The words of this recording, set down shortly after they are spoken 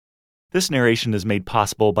This narration is made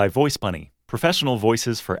possible by Voice Bunny, professional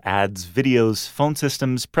voices for ads, videos, phone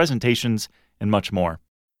systems, presentations, and much more.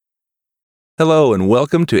 Hello and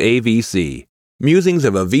welcome to AVC, Musings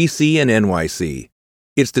of a VC in NYC.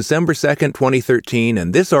 It's December 2nd, 2013,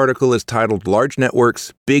 and this article is titled Large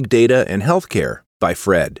Networks, Big Data, and Healthcare by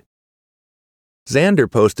Fred.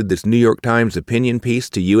 Xander posted this New York Times opinion piece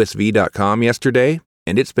to usv.com yesterday,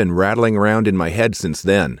 and it's been rattling around in my head since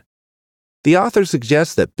then. The author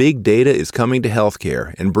suggests that big data is coming to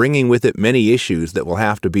healthcare and bringing with it many issues that will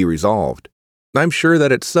have to be resolved. I'm sure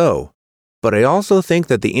that it's so, but I also think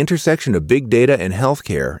that the intersection of big data and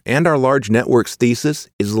healthcare and our large networks thesis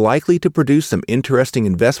is likely to produce some interesting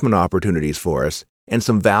investment opportunities for us and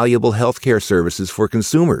some valuable healthcare services for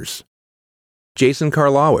consumers. Jason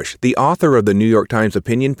Karlawish, the author of the New York Times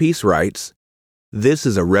opinion piece, writes, "This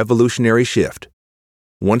is a revolutionary shift.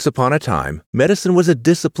 Once upon a time, medicine was a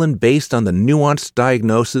discipline based on the nuanced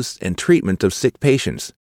diagnosis and treatment of sick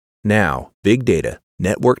patients. Now, big data,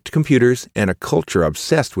 networked computers, and a culture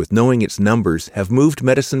obsessed with knowing its numbers have moved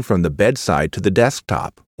medicine from the bedside to the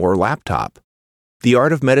desktop or laptop. The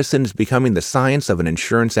art of medicine is becoming the science of an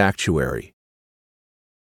insurance actuary.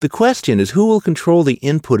 The question is who will control the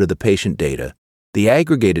input of the patient data, the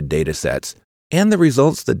aggregated data sets, and the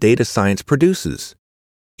results the data science produces.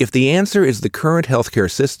 If the answer is the current healthcare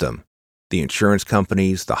system, the insurance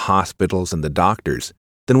companies, the hospitals, and the doctors,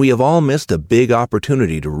 then we have all missed a big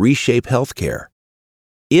opportunity to reshape healthcare.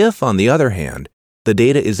 If, on the other hand, the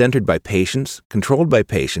data is entered by patients, controlled by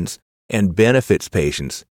patients, and benefits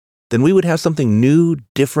patients, then we would have something new,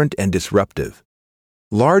 different, and disruptive.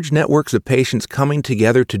 Large networks of patients coming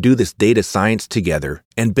together to do this data science together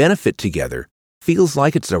and benefit together feels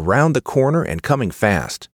like it's around the corner and coming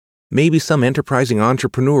fast. Maybe some enterprising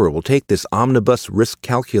entrepreneur will take this omnibus risk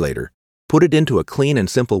calculator, put it into a clean and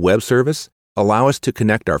simple web service, allow us to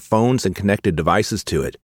connect our phones and connected devices to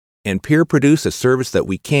it, and peer produce a service that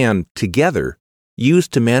we can, together, use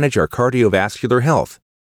to manage our cardiovascular health.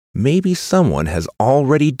 Maybe someone has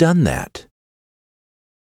already done that."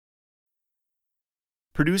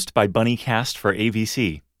 Produced by Bunnycast for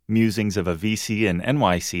AVC, Musings of a VC in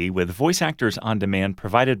NYC with voice actors on demand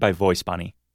provided by Voice Bunny.